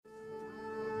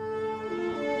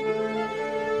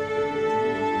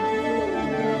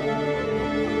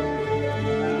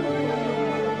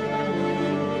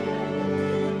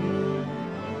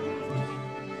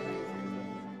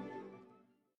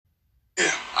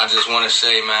I just want to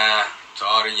say, man, to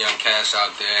all the young cats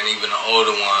out there, and even the older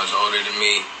ones, older than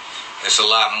me, it's a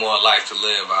lot more life to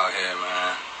live out here,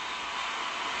 man.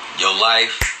 Your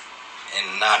life, and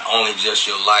not only just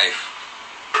your life,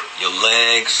 your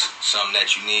legs, something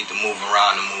that you need to move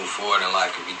around and move forward in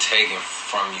life, can be taken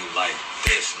from you like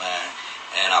this, man.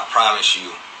 And I promise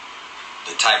you,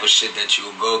 the type of shit that you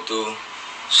will go through,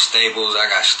 staples, I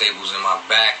got staples in my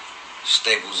back,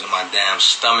 staples in my damn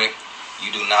stomach. You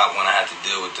do not want to have to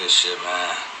deal with this shit,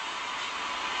 man.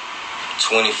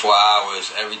 24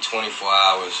 hours, every 24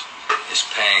 hours, it's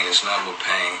pain, it's nothing but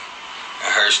pain.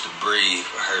 It hurts to breathe,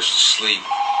 it hurts to sleep,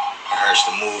 it hurts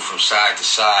to move from side to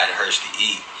side, it hurts to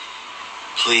eat.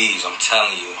 Please, I'm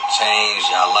telling you, change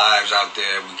your lives out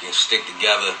there. We can stick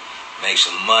together, make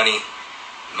some money,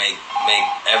 make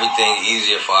everything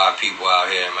easier for our people out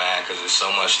here, man, because there's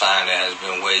so much time that has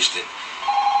been wasted.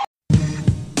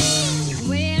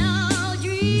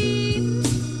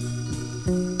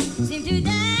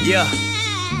 Yeah.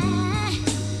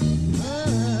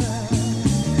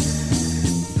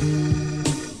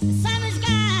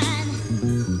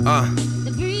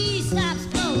 The breeze stops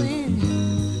blowing.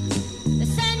 The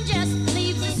sun just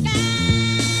leaves the sky.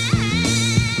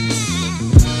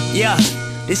 Yeah,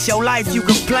 this your life, you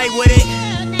can play with it.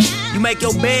 You make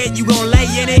your bed, you gon' lay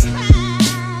in it.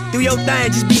 Do your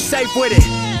thing, just be safe with it.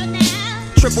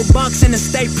 Triple bunks in the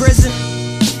state prison.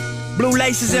 Blue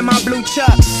laces in my blue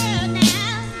chucks.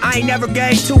 I ain't never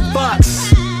gave 2 bucks.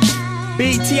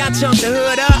 BT, I chunked the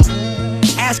hood up.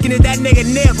 Asking if that nigga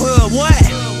nip hood, what?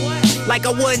 Like I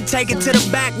wouldn't take it to the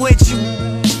back with you.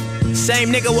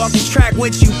 Same nigga walk the track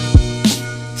with you.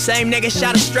 Same nigga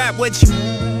shot a strap with you.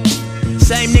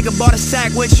 Same nigga bought a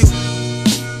sack with you.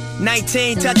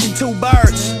 19 touching 2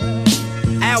 birds.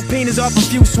 Alpinas off a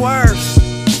few swerves.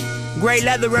 Gray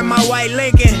leather in my white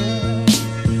Lincoln.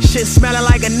 Shit smelling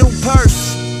like a new purse.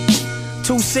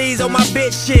 2 C's on my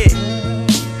bitch shit.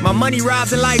 My money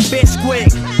rising like Bisquick.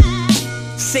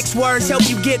 6 words help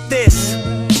you get this.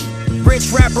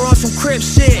 Rich rapper on some crib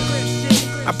shit.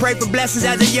 I pray for blessings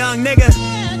as a young nigga,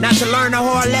 not to learn the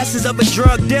hard lessons of a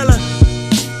drug dealer.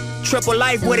 Triple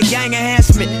life with a gang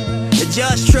enhancement. The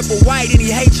judge triple white and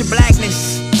he hates your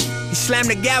blackness. He slammed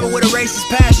the gavel with a racist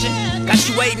passion. Got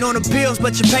you waiting on the pills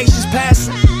but your patience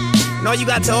passing. And all you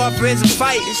got to offer is a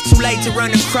fight. It's too late to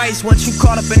run to Christ once you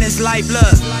caught up in this life.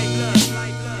 Look.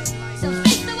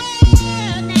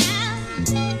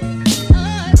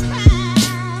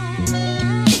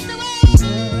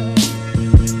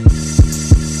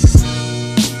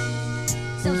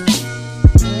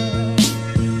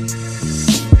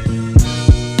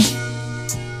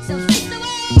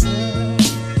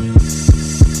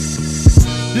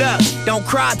 Look, don't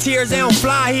cry tears, they don't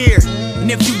fly here.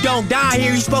 And if you don't die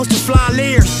here, you supposed to fly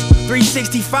Lears.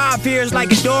 365 here is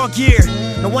like a dog year.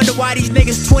 No wonder why these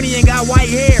niggas 20 and got white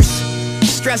hairs.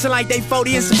 Stressing like they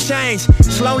 40 and some change.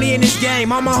 Slowly in this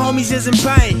game, all my homies is in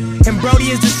pain. And Brody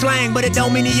is the slang, but it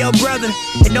don't mean he your brother.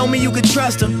 It don't mean you can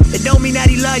trust him. It don't mean that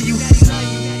he love you.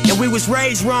 And we was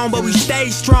raised wrong, but we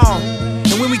stayed strong.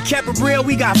 And when we kept it real,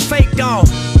 we got faked on.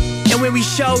 And when we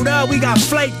showed up, we got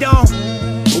flaked on.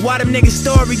 But why them niggas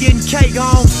story getting cake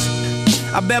homes?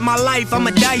 I bet my life I'm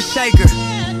a dice shaker.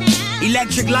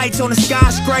 Electric lights on a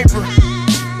skyscraper.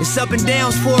 It's up and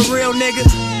downs for a real nigga.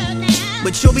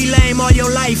 But you'll be lame all your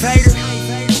life, hater.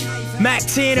 Mac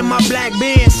 10 in my black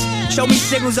Benz. Show me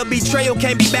signals of betrayal,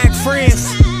 can't be back friends.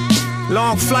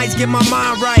 Long flights get my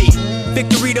mind right.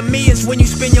 Victory to me is when you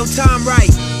spend your time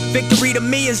right. Victory to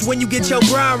me is when you get your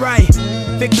grind right.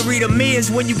 Victory to me is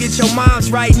when you get your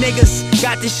minds right. Niggas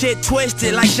got this shit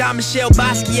twisted like Jean-Michel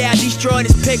Basquiat destroyed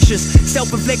his pictures.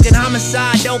 Self-inflicted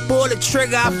homicide, don't pull the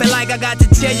trigger. I feel like I got to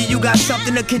tell you, you got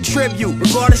something to contribute.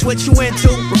 Regardless what you into,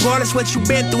 regardless what you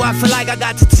been through, I feel like I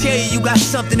got to tell you, you got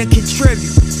something to contribute.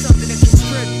 Something to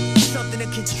contribute, something to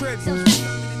contribute.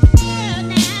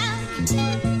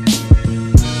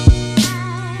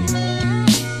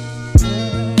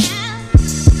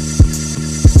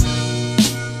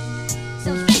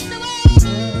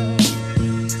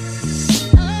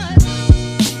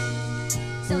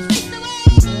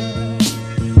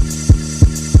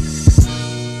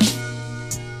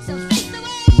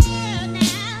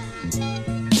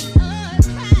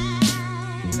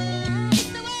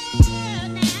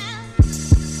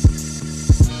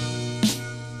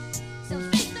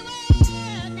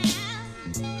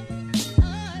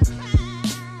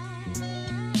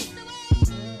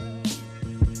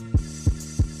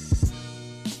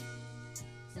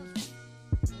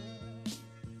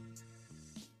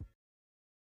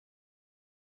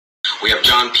 We have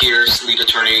John Pierce, lead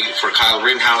attorney for Kyle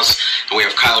Rittenhouse, and we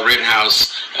have Kyle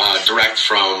Rittenhouse, direct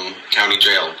from county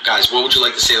jail. Guys, what would you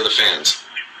like to say to the fans?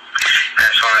 I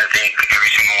just want to thank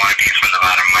every single one of you from the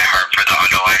bottom of my heart for the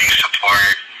underlining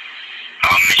support.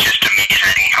 It's just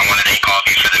amazing. I want to thank all of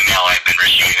you for the mail I've been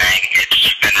receiving.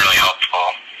 It's been really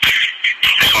helpful.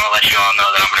 Just want to let you all know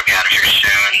that I'm going to be out of here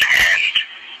soon, and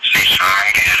stay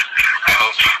strong, and I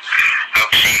hope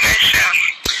to see you guys soon.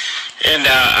 And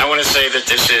I want to say that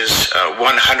this is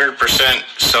 100%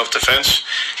 self-defense.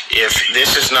 If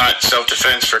this is not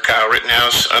self-defense for Kyle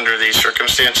Rittenhouse under these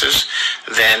circumstances,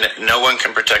 then no one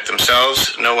can protect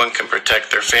themselves, no one can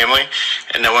protect their family,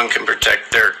 and no one can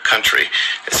protect their country.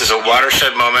 This is a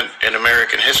watershed moment in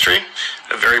American history.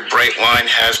 A very bright line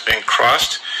has been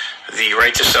crossed. The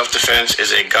right to self-defense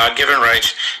is a God-given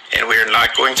right, and we are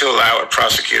not going to allow a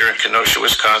prosecutor in Kenosha,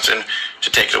 Wisconsin, to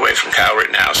take it away from Kyle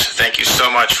Rittenhouse. Thank you so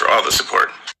much for all the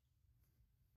support.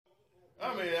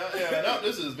 I mean,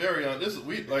 this is very this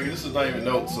is not even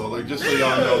notes. So like, just so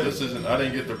y'all know, this isn't. I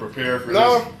didn't get to prepare for this.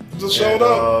 No, just showed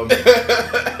up.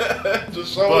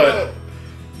 Just showed up.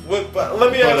 But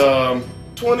let me ask.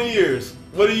 20 years.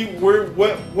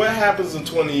 What happens in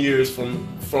 20 years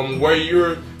from where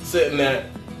you're sitting at?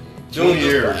 20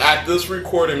 years at this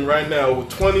recording right now.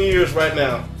 20 years right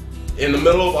now, in the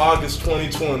middle of August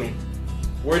 2020.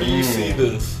 Where do you see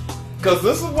this? Because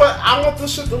this is what I want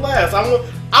this shit to last.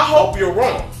 I hope you're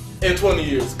wrong in 20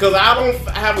 years, because I don't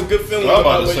have a good feeling about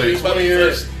what you're about to say. 20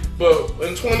 years. But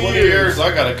in 20 years,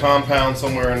 I got a compound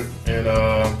somewhere in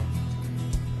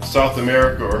South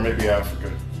America or maybe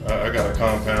Africa. I got a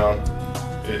compound.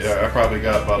 I probably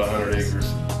got about 100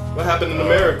 acres. What happened in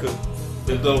America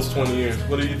in those 20 years?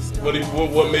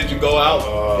 What made you go out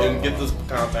and get this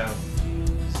compound?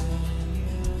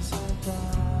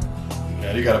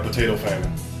 Yeah, you got a potato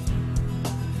famine.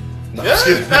 No, yeah.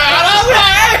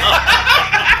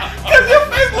 Because your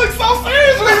face looks so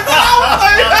serious when you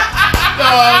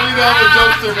No, I'm a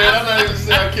jokester, man. I'm not even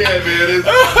saying I can't, man.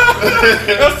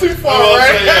 That's too far,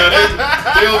 right?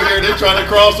 They over here, they're trying to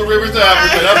cross the rivers to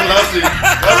Africa. That's what I see.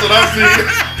 That's what I see.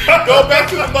 Go back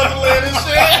to the motherland and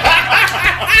shit.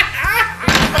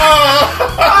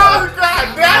 Oh,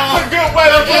 God, that's a good way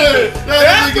to put it.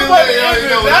 That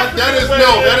is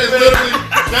literally,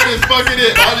 that is fucking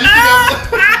it. I'm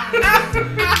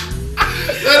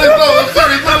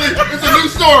serious. It's a new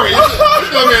story.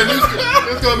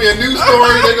 It's gonna be a new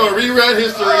story. They're gonna rewrite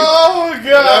history. Oh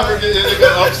God!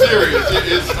 I'm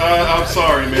serious. I'm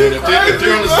sorry, man. If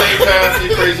they're on the same path,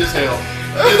 you're crazy as hell.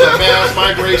 It's a mass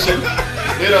migration.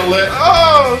 They don't let.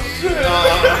 Oh shit!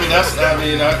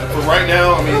 For right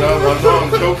now, I know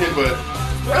I'm joking, but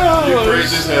you're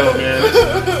crazy as hell, man.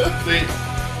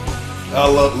 I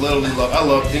love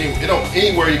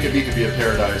anywhere you can be could be a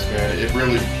paradise, man. It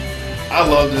really. I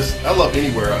love this. I love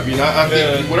anywhere. I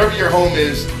think whatever your home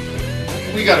is,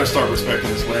 we gotta start respecting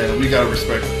this land. We gotta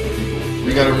respect the people.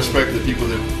 We gotta respect the people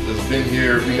that's been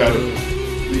here. We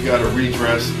gotta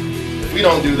redress. If we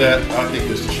don't do that, I think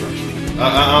there's destruction.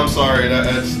 I'm sorry.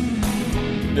 That's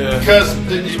because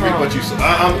you read what you said.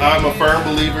 I'm a firm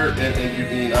believer,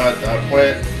 and I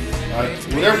plant.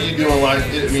 Whatever you do in life,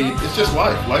 it's just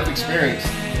life experience.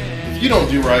 If you don't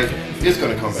do right, it's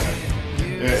gonna come back.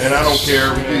 And I don't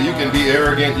care. You can be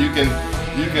arrogant. You can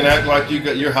act like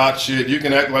you're hot shit. You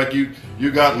can act like you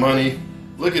got money.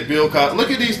 Look at Bill Cosby.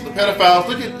 Look at these pedophiles.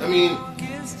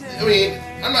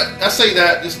 I say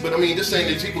that just saying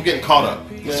these people getting caught up.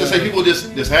 It's just say people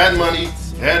just had money,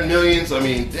 had millions.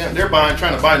 Damn, they're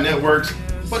trying to buy networks,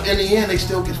 but in the end they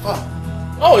still get fucked.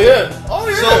 Oh yeah.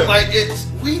 So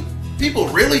people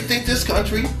really think this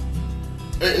country,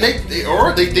 and they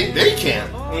think they can.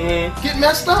 Get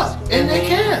messed up, and they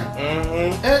can,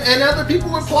 and other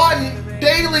people are plotting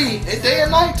daily and day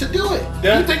and night to do it.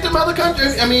 Yeah. You think them other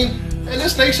countries? In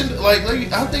this nation,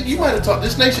 I think you might have taught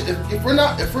this nation. If we're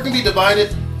gonna be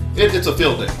divided, it's a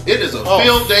field day. It is a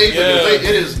field day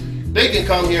because they can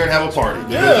come here and have a party.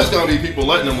 There's just gonna be people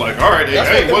letting them all right,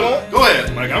 go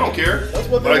ahead. I don't care. That's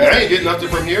what they want. I ain't getting nothing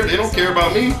from here. They don't care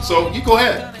about me, so you go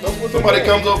ahead. Somebody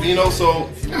comes over, so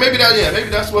maybe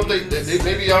that's what they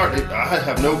maybe are. I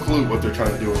have no clue what they're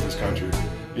trying to do with this country.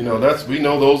 We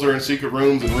know those are in secret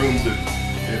rooms and rooms that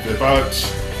if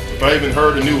I even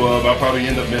heard or knew of, I'll probably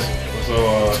end up missing. So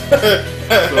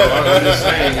I'm just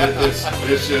saying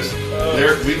it's just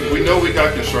we know we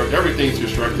got constructed. Everything's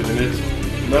constructed, and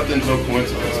nothing's no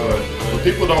coincidence. But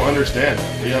people don't understand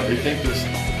that. They think this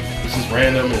is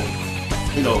random,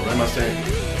 and I'm not saying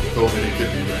COVID it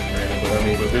could be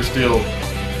random, but there's still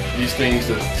these things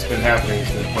that's been happening.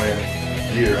 It's been planned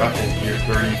year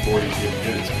 30, 40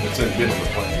 years. It's been in the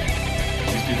plan.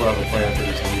 These people have a plan for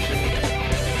this nation.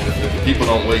 And if the people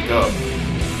don't wake up,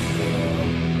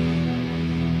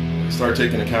 start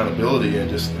taking accountability and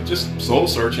just soul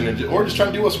searching or just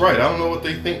trying to do what's right. I don't know what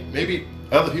they think. Maybe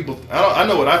other people. I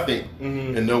know what I think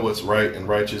and know what's right and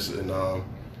righteous and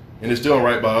it's doing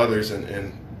right by others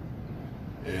and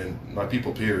my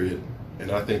people. Period.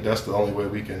 And I think that's the only way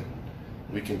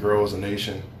we can grow as a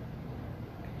nation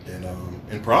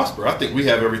and prosper. I think we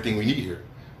have everything we need here.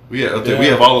 We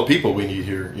have all the people we need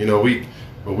here. You know, we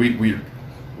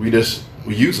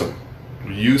use them.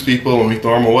 We use people and we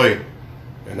throw them away.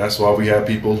 And that's why we have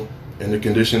people in the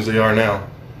conditions they are now.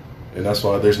 And that's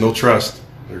why there's no trust.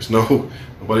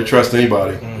 Nobody trusts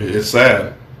anybody. It's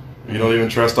sad. We don't even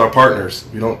trust our partners.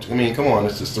 Come on,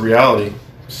 it's just the reality.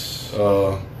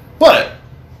 But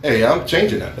hey, I'm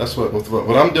changing that. That's what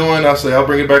I'm doing. I'll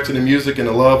bring it back to the music and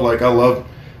the love.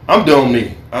 I'm doing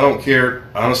me. I don't care.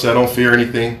 Honestly, I don't fear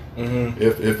anything.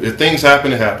 If things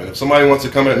happen, it happen. If somebody wants to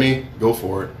come at me, go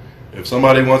for it. If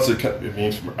somebody wants to,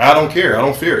 I don't care. I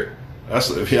don't fear it. I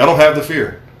don't have the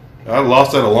fear. I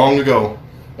lost that long ago.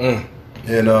 And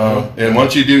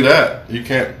once you do that,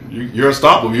 you're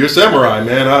unstoppable. You're a samurai,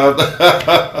 man.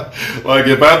 Like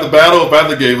if at the battle, if at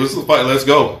the game, let's fight. Let's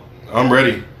go. I'm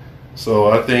ready. So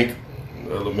I think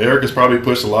America's probably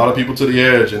pushed a lot of people to the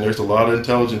edge, and there's a lot of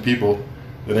intelligent people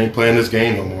that ain't playing this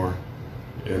game no more.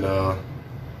 And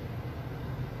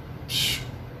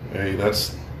hey,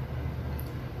 that's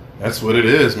what it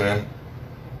is, man.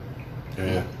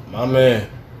 Yeah. My man,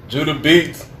 Judah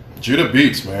Beats. Judah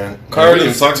Beats, man. Curtis, we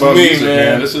didn't talk to about me, music,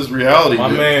 man. This is reality. My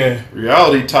man.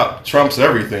 Reality trumps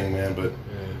everything, man. But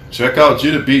check out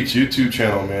Judah Beats YouTube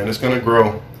channel, man. It's gonna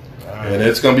grow, and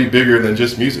it's gonna be bigger than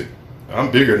just music. I'm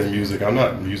bigger than music. I'm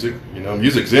not music. You know,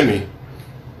 music's in me.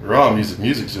 We're all music.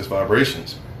 Music's just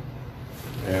vibrations,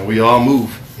 and we all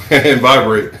move and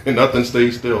vibrate, and nothing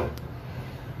stays still.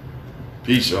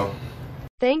 Peace, y'all.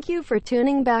 Thank you for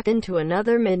tuning back into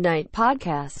another Midnight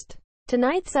Podcast.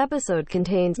 Tonight's episode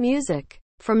contains music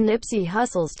from Nipsey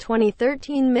Hussle's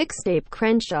 2013 mixtape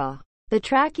Crenshaw. The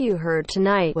track you heard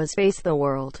tonight was Face the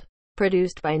World,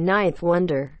 produced by Ninth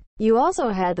Wonder. You also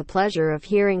had the pleasure of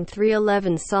hearing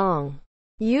 311's song,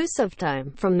 Use of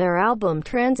Time, from their album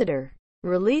Transitor,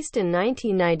 released in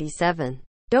 1997.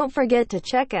 Don't forget to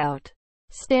check out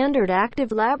Standard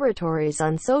Active Laboratories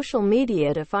on social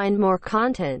media to find more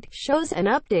content, shows and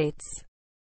updates.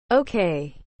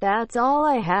 Okay, that's all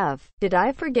I have. Did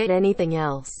I forget anything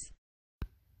else?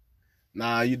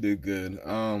 Nah, you did good.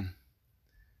 I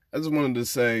just wanted to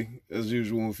say, as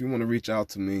usual, if you want to reach out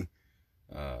to me,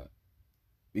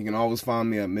 you can always find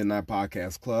me at Midnight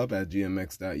Podcast Club at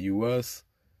gmx.us.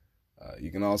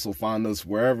 You can also find us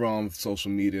wherever on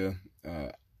social media.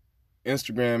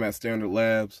 Instagram at Standard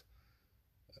Labs.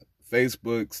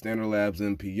 Facebook, Standard Labs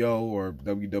MPO, or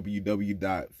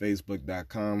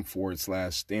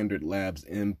www.facebook.com/Standard Labs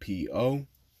MPO.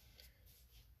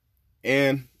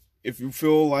 And if you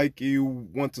feel like you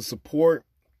want to support,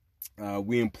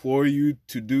 we implore you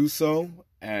to do so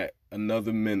at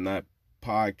Another Midnight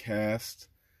Podcast,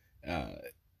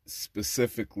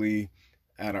 specifically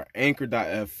at our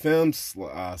Anchor.fm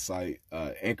site,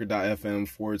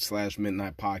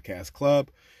 Anchor.fm/Midnight Podcast Club.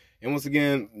 And once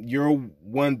again, your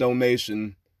one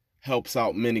donation helps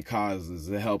out many causes.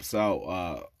 It helps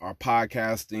out our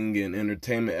podcasting and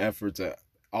entertainment efforts. It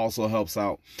also helps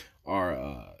out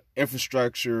our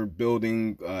infrastructure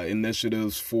building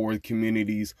initiatives for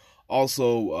communities.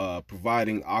 Also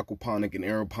providing aquaponic and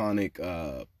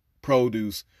aeroponic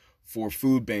produce for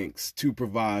food banks to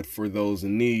provide for those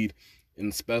in need,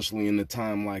 and especially in a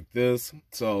time like this.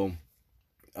 So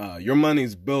your money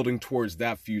is building towards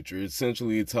that future.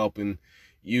 Essentially, it's helping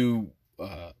you.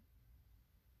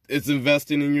 It's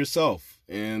investing in yourself,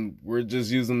 and we're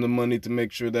just using the money to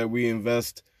make sure that we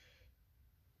invest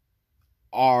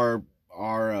our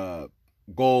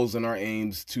goals and our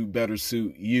aims to better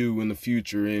suit you in the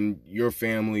future and your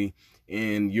family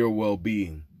and your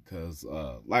well-being. Because,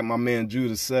 like my man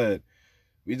Judah said,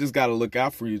 we just got to look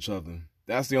out for each other.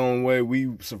 That's the only way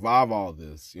we survive all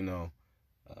this, you know.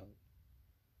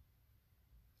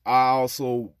 I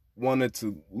also wanted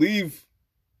to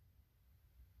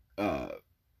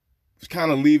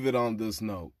kind of leave it on this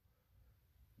note.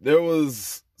 There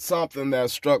was something that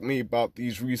struck me about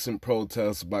these recent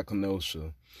protests about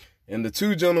Kenosha. And the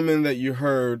two gentlemen that you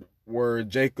heard were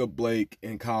Jacob Blake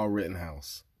and Kyle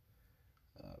Rittenhouse.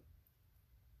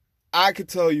 I could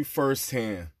tell you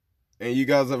firsthand, and you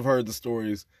guys have heard the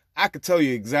stories, I could tell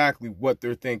you exactly what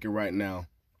they're thinking right now.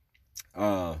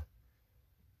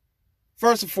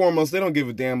 First and foremost, they don't give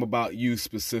a damn about you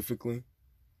specifically.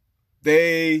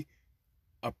 They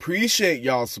appreciate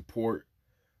y'all's support,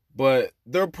 but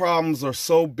their problems are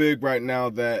so big right now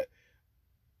that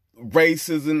race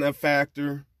isn't a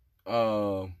factor.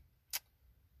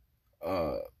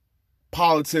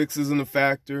 Politics isn't a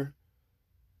factor.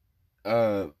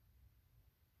 Who's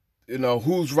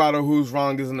right or who's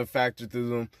wrong isn't a factor to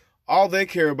them. All they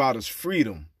care about is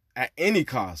freedom at any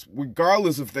cost,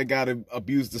 regardless if they got to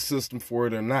abuse the system for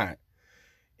it or not.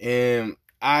 And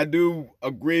I do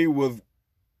agree with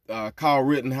Kyle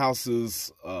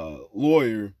Rittenhouse's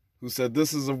lawyer, who said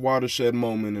this is a watershed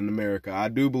moment in America. I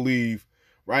do believe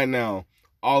right now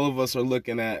all of us are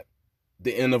looking at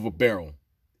the end of a barrel.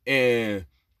 And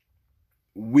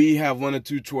we have one of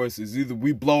two choices. Either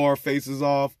we blow our faces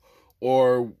off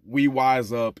or we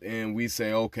wise up and we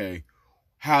say, okay,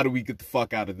 how do we get the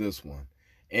fuck out of this one?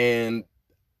 And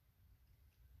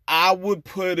I would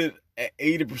put it at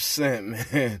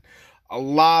 80%, man. A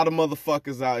lot of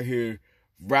motherfuckers out here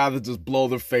rather just blow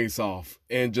their face off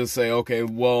and just say, okay,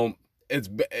 well, it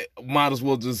might as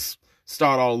well just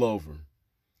start all over.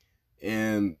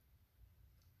 And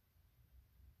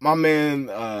my man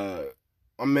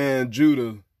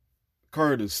Judah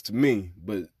Curtis to me,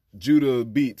 but Judah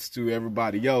Beats to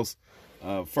everybody else.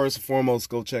 First and foremost,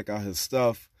 go check out his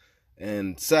stuff.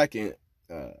 And second,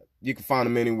 you can find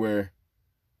him anywhere.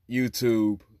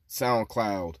 YouTube,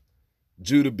 SoundCloud,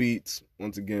 Judah Beats.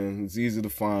 Once again, it's easy to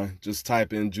find. Just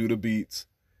type in Judah Beats.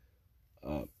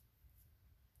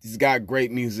 He's got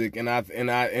great music, and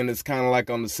it's kind of like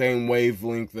on the same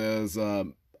wavelength as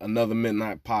another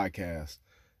Midnight Podcast.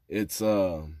 It's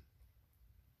one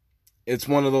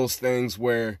of those things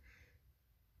where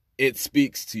it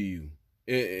speaks to you,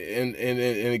 and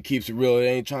it keeps it real. It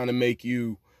ain't trying to make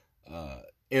you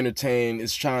entertain.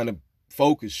 It's trying to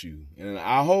focus you, and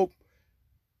I hope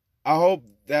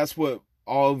that's what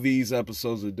all these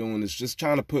episodes are doing. Is just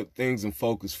trying to put things in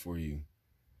focus for you.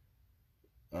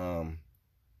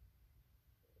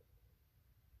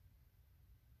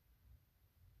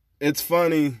 It's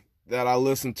funny that I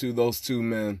listened to those two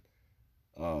men,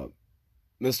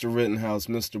 Mr. Rittenhouse,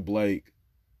 Mr. Blake,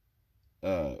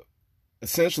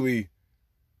 essentially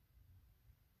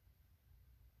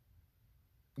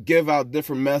give out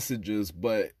different messages,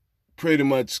 but pretty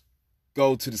much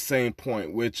go to the same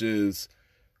point, which is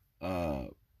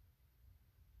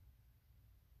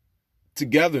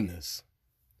togetherness.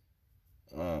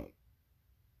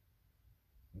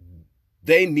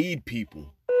 They need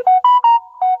people.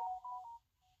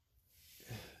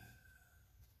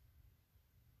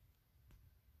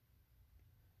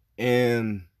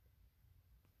 And,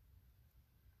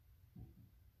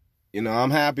 I'm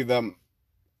happy that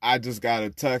I just got a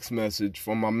text message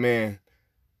from my man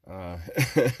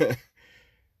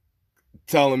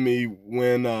telling me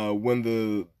when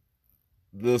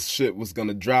this shit was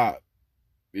gonna drop,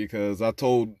 because I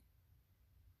told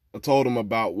him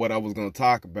about what I was gonna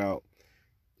talk about,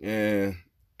 and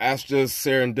that's just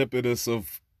serendipitous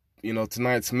of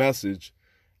tonight's message.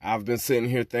 I've been sitting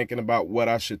here thinking about what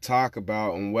I should talk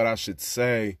about and what I should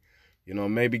say.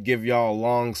 Maybe give y'all a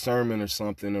long sermon or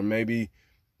something, or maybe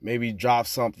drop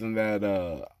something that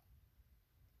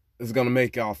is gonna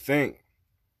make y'all think.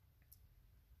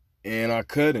 And I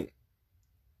couldn't.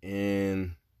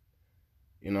 And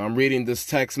I'm reading this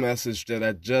text message that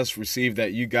I just received,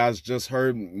 that you guys just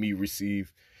heard me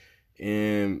receive,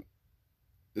 and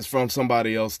it's from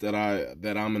somebody else that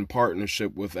I'm in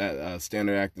partnership with at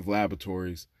Standard Active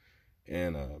Laboratories,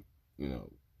 and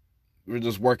we're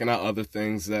just working out other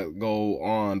things that go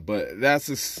on, but that's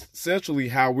essentially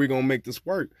how we're gonna make this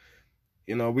work.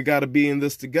 We got to be in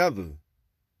this together.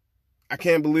 I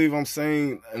can't believe I'm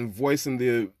saying and voicing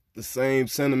the same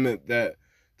sentiment that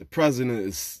the president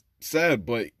has said,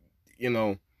 but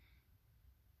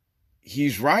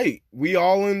he's right. We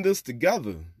all in this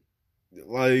together.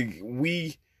 Like,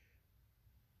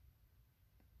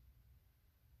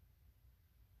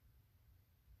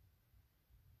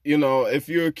 if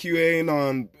you're a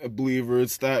QAnon believer,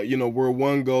 it's that, where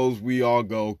one goes, we all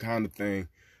go kind of thing.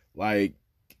 Like,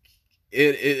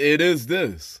 it is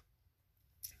this.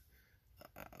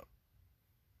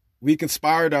 We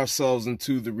conspired ourselves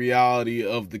into the reality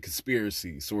of the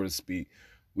conspiracy, so to speak.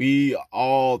 We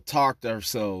all talked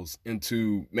ourselves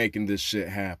into making this shit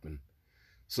happen.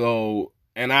 So,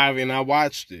 and I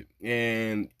watched it,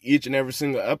 and each and every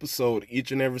single episode,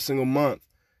 each and every single month,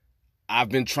 I've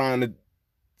been trying to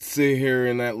sit here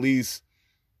and at least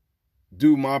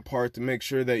do my part to make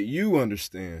sure that you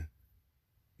understand,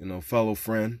 fellow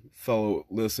friend, fellow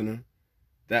listener,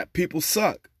 that people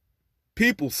suck.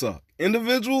 People suck.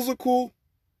 Individuals are cool.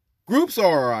 Groups are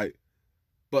all right.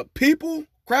 But people,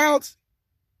 crowds,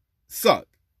 suck.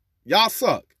 Y'all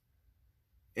suck.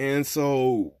 And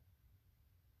so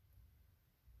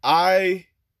I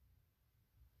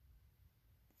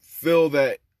feel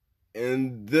that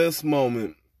in this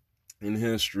moment in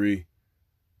history,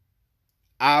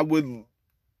 I would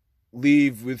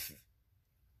leave with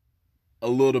a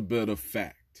little bit of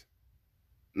fact.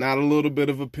 Not a little bit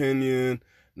of opinion,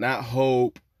 not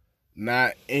hope,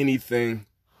 not anything.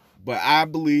 But I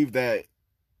believe that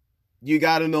you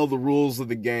got to know the rules of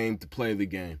the game to play the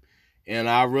game. And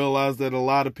I realize that a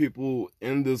lot of people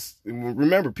in this,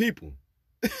 remember, people.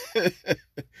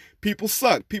 People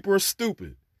suck. People are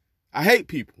stupid. I hate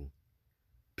people.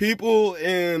 People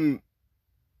in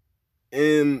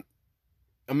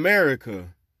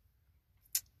America,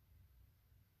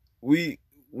 we,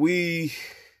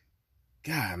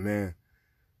 God, man.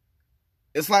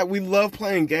 It's like we love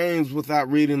playing games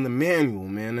without reading the manual,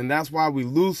 man. And that's why we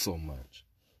lose so much.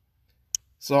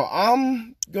 So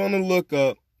I'm going to look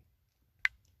up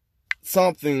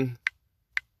something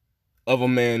of a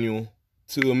manual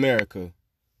to America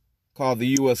called the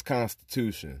U.S.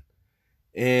 Constitution.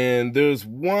 And there's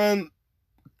one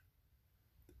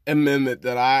amendment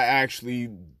that I actually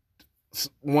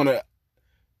want to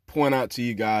point out to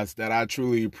you guys that I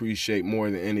truly appreciate more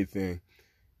than anything.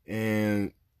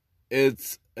 And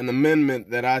it's an amendment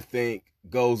that I think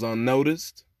goes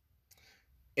unnoticed.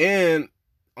 And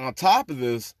on top of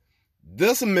this,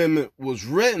 this amendment was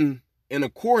written in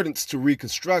accordance to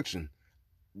Reconstruction,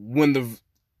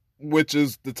 which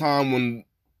is the time when,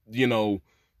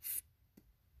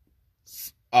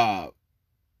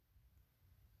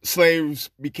 slaves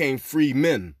became free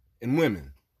men and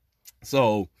women.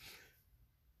 So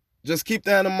just keep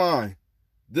that in mind.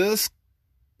 This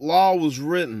law was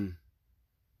written,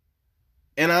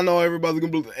 and I know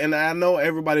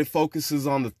everybody focuses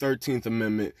on the 13th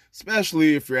Amendment,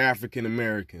 especially if you're African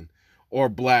American or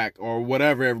black or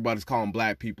whatever everybody's calling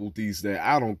black people these days.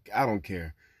 I don't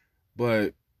care.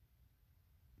 But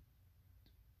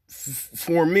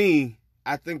for me,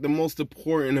 I think the most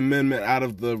important amendment out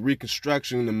of the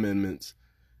Reconstruction amendments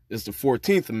is the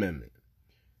 14th Amendment.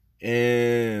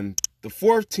 And the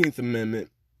 14th Amendment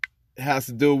has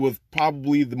to do with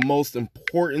probably the most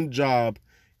important job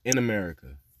in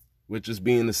America, which is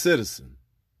being a citizen.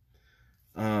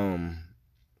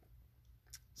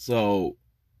 So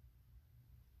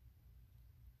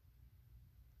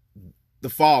the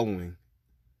following,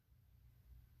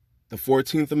 the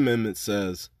 14th Amendment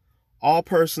says, all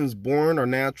persons born or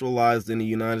naturalized in the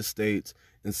United States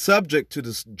and subject to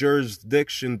the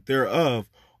jurisdiction thereof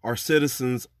are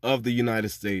citizens of the United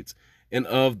States and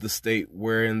of the state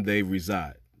wherein they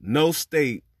reside. No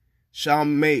state shall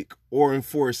make or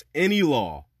enforce any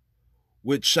law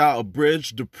which shall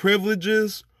abridge the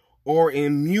privileges or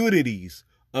immunities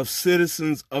of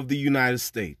citizens of the United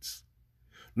States,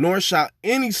 nor shall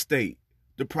any state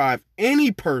deprive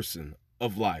any person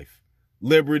of life,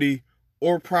 liberty,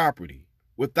 or property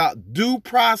without due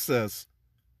process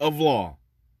of law,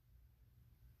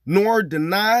 nor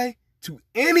deny to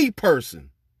any person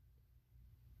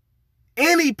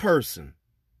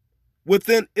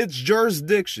within its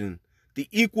jurisdiction the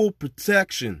equal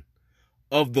protection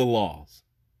of the laws.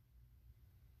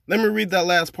 Let me read that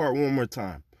last part one more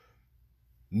time.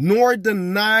 Nor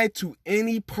deny to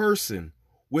any person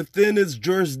within its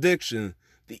jurisdiction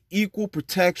the equal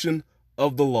protection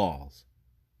of the laws.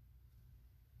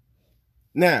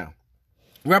 Now,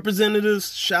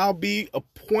 representatives shall be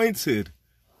apportioned,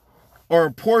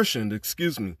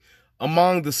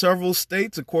 among the several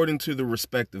states according to the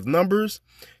respective numbers,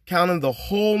 counting the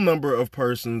whole number of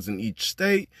persons in each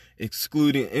state,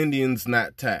 excluding Indians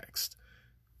not taxed.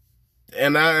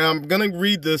 And I'm going to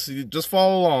read this, just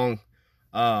follow along.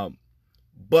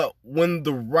 But when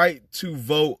the right to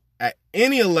vote at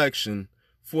any election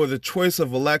for the choice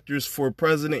of electors for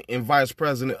president and vice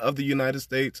president of the United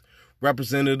States,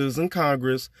 representatives in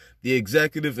Congress, the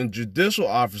executive and judicial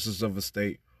officers of a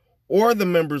state, or the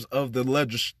members of the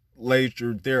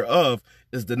legislature thereof,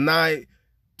 is denied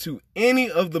to any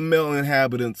of the male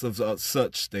inhabitants of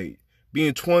such state,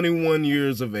 being 21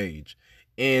 years of age,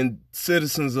 and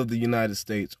citizens of the United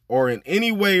States, or in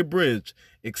any way abridged,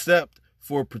 except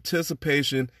for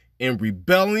participation in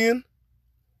rebellion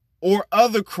or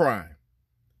other crime.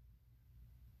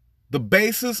 The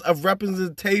basis of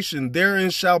representation therein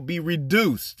shall be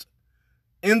reduced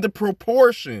in the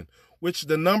proportion which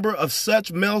the number of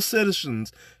such male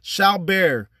citizens shall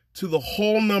bear to the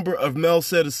whole number of male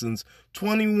citizens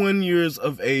 21 years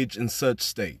of age in such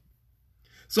state.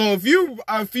 So if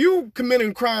you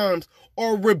committing crimes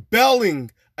or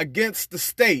rebelling against the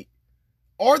state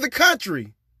or the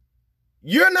country,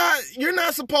 you're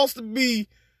not supposed to be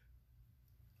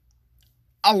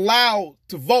allowed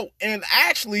to vote. And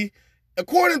actually,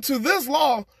 according to this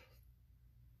law,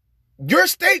 your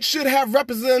state should have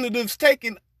representatives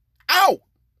taken out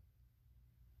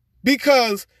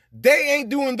because they ain't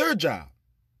doing their job.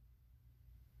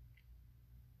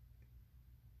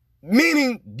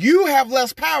 Meaning you have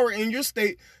less power in your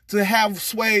state to have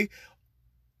sway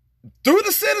through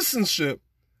the citizenship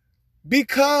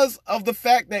because of the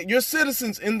fact that your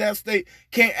citizens in that state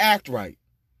can't act right.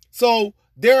 So,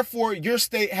 therefore, your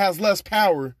state has less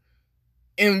power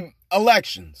in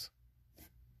elections.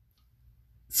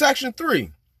 Section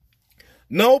 3.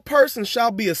 No person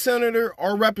shall be a senator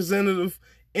or representative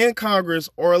in Congress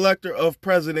or elector of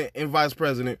president and vice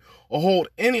president or hold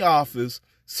any office,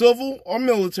 civil or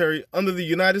military, under the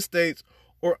United States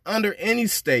or under any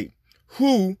state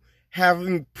who,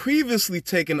 having previously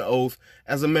taken oath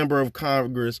as a member of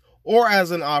Congress or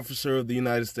as an officer of the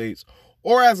United States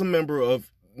or as a member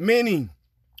of many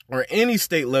or any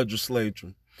state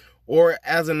legislature or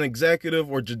as an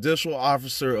executive or judicial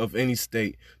officer of any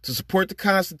state to support the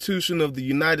Constitution of the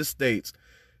United States,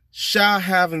 shall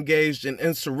have engaged in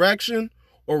insurrection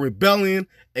or rebellion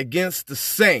against the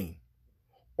same,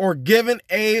 or given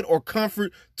aid or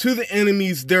comfort to the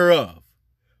enemies thereof.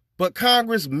 But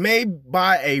Congress may,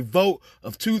 by a vote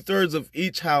of 2/3 of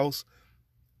each house,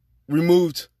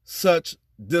 remove such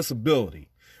disability.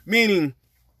 Meaning,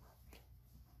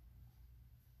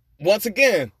 once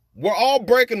again, we're all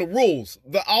breaking the rules.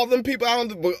 All them people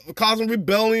out causing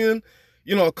rebellion,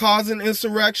 causing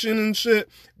insurrection and shit,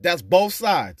 that's both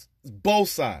sides. It's both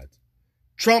sides.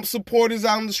 Trump supporters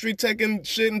out in the street taking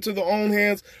shit into their own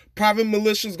hands. Private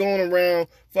militias going around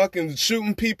fucking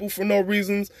shooting people for no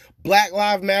reasons. Black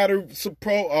Lives Matter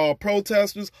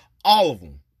protesters. All of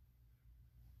them.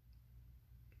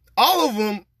 All of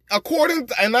them, according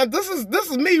to, and this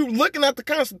is me looking at the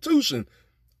Constitution,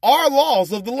 are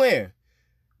laws of the land.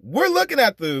 We're looking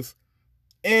at this,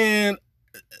 and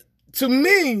to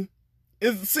me,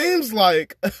 it seems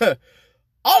like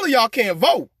all of y'all can't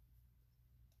vote.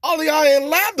 All of y'all ain't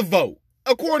allowed to vote,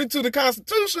 according to the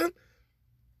Constitution.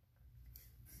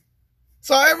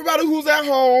 So everybody who's at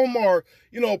home or,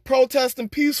 protesting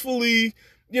peacefully,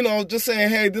 just saying,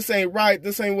 hey, this ain't right,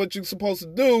 this ain't what you're supposed to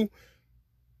do,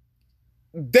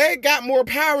 they got more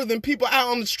power than people out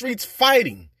on the streets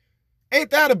fighting. Ain't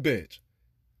that a bitch?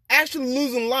 Actually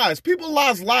losing lives. People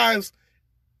lost lives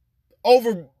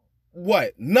over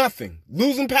what? Nothing.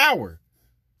 Losing power.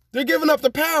 They're giving up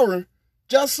the power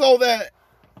just so that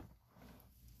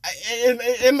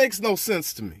it makes no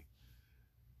sense to me.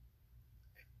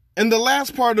 And the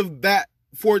last part of that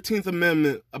 14th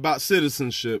Amendment about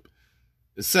citizenship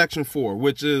is Section 4,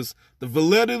 which is the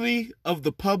validity of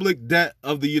the public debt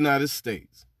of the United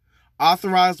States,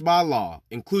 authorized by law,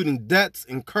 including debts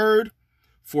incurred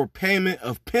for payment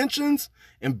of pensions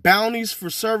and bounties for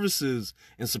services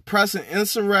in suppressing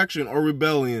insurrection or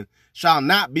rebellion, shall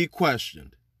not be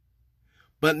questioned.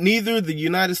 But neither the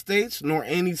United States nor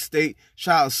any state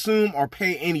shall assume or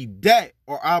pay any debt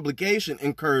or obligation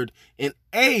incurred in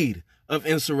aid of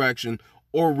insurrection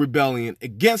or rebellion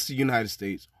against the United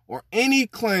States, or any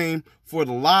claim for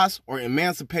the loss or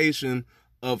emancipation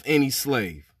of any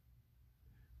slave.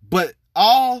 But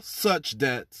all such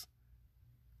debts,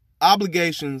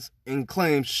 obligations, and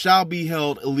claims shall be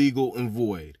held illegal and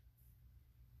void.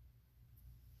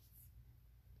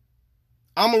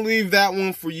 I'm going to leave that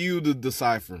one for you to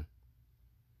decipher.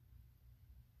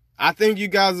 I think you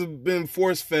guys have been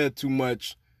force-fed too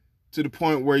much to the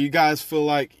point where you guys feel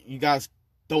like you guys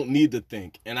don't need to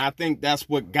think. And I think that's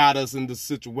what got us in this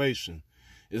situation,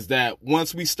 is that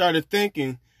once we started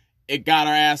thinking, it got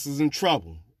our asses in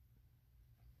trouble.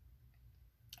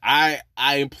 I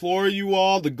implore you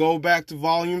all to go back to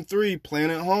Volume 3,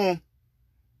 Planet Home.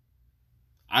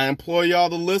 I implore y'all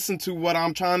to listen to what I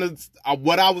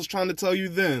was trying to tell you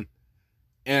then,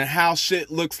 and how shit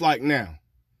looks like now.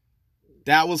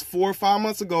 That was 4 or 5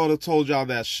 months ago that I told y'all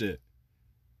that shit.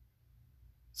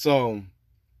 So,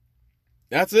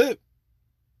 that's it.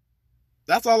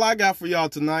 That's all I got for y'all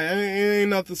tonight. It ain't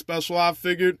nothing special. I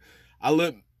figured I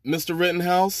let Mr.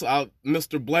 Rittenhouse,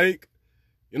 Mr. Blake,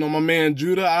 my man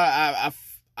Judah,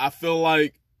 I feel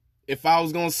like if I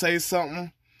was going to say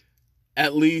something,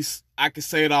 at least I could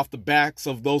say it off the backs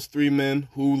of those 3 men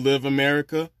who live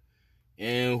America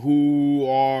and who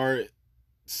are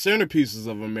centerpieces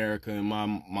of America in my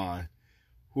mind,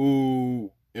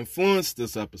 who influenced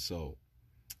this episode.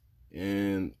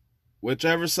 And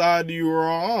whichever side you are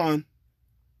on,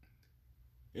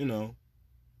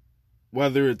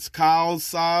 whether it's Kyle's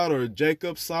side or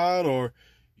Jacob's side, or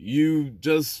you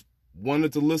just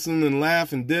wanted to listen and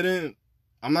laugh and didn't,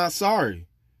 I'm not sorry.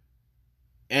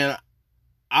 And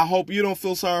I hope you don't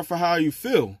feel sorry for how you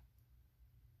feel.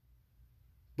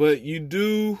 But you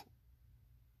do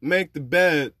make the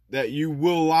bed that you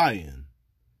will lie in.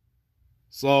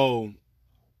 So,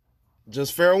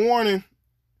 just fair warning.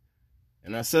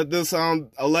 And I said this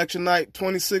on election night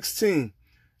 2016.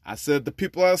 I said the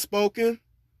people have spoken.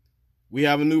 We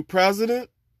have a new president.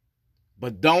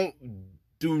 But do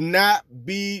not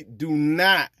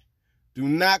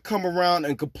come around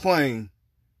and complain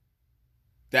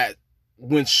that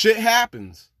when shit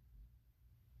happens,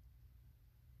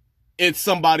 it's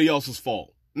somebody else's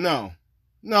fault. No,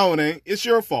 it ain't. It's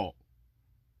your fault.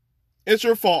 It's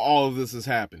your fault all of this is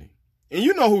happening. And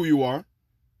you know who you are.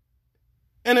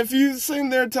 And if you sitting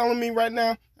there telling me right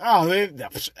now, oh,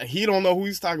 he don't know who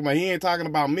he's talking about. He ain't talking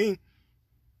about me.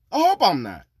 I hope I'm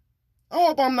not.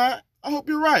 I hope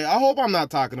you're right. I hope I'm not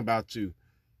talking about you.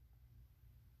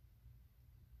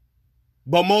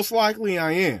 But most likely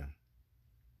I am.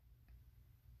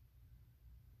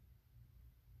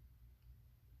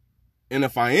 And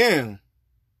if I am,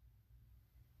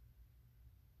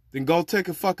 then go take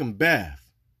a fucking bath.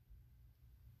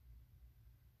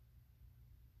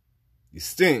 You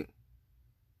stink.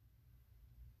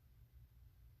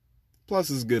 Plus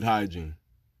it's good hygiene.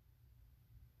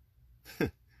 All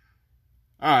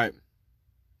right.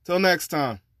 Till next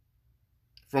time.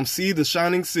 From sea to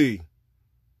shining sea.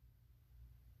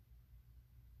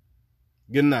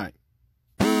 Good night.